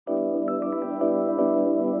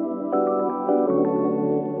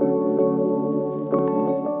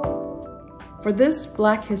For this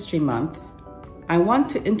Black History Month, I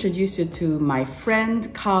want to introduce you to my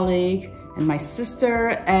friend, colleague, and my sister,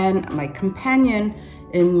 and my companion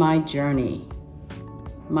in my journey.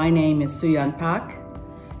 My name is Suyan Pak,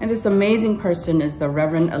 and this amazing person is the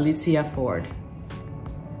Reverend Alicia Ford.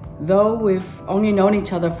 Though we've only known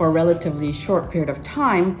each other for a relatively short period of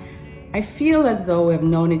time, I feel as though we've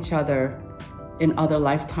known each other in other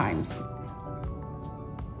lifetimes.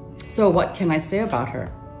 So what can I say about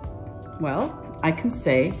her? Well, I can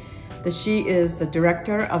say that she is the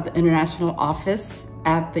director of the International Office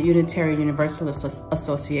at the Unitarian Universalist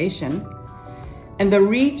Association, and the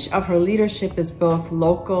reach of her leadership is both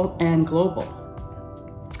local and global.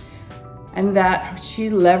 And that she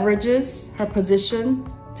leverages her position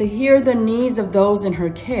to hear the needs of those in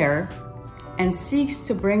her care and seeks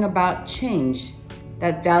to bring about change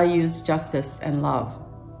that values justice and love.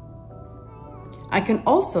 I can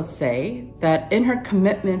also say that in her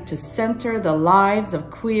commitment to center the lives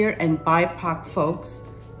of queer and BIPOC folks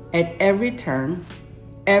at every turn,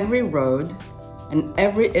 every road, and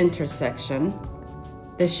every intersection,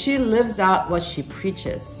 that she lives out what she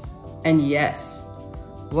preaches. And yes,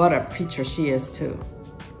 what a preacher she is too.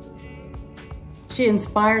 She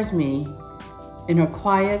inspires me in her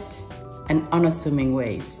quiet and unassuming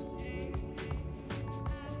ways.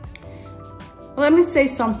 Let me say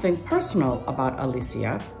something personal about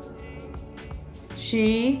Alicia.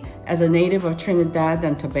 She, as a native of Trinidad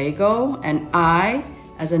and Tobago, and I,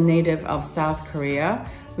 as a native of South Korea,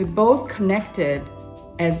 we both connected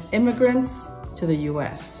as immigrants to the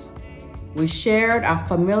US. We shared our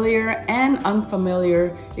familiar and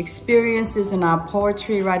unfamiliar experiences in our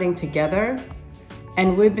poetry writing together,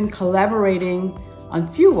 and we've been collaborating on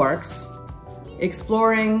few works,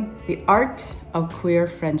 exploring the art of queer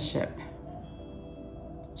friendship.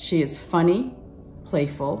 She is funny,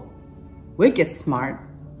 playful, wicked smart,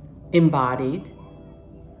 embodied,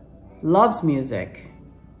 loves music,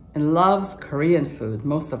 and loves Korean food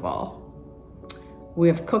most of all. We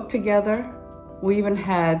have cooked together. We even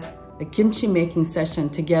had a kimchi making session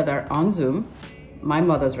together on Zoom, my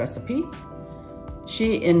mother's recipe.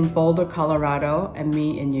 She in Boulder, Colorado, and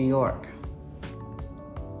me in New York.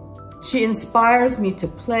 She inspires me to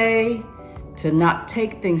play, to not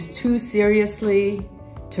take things too seriously,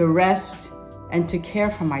 to rest, and to care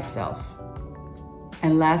for myself.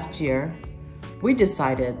 And last year, we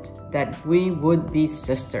decided that we would be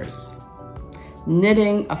sisters,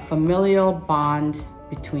 knitting a familial bond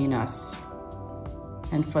between us.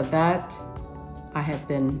 And for that, I have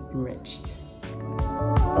been enriched.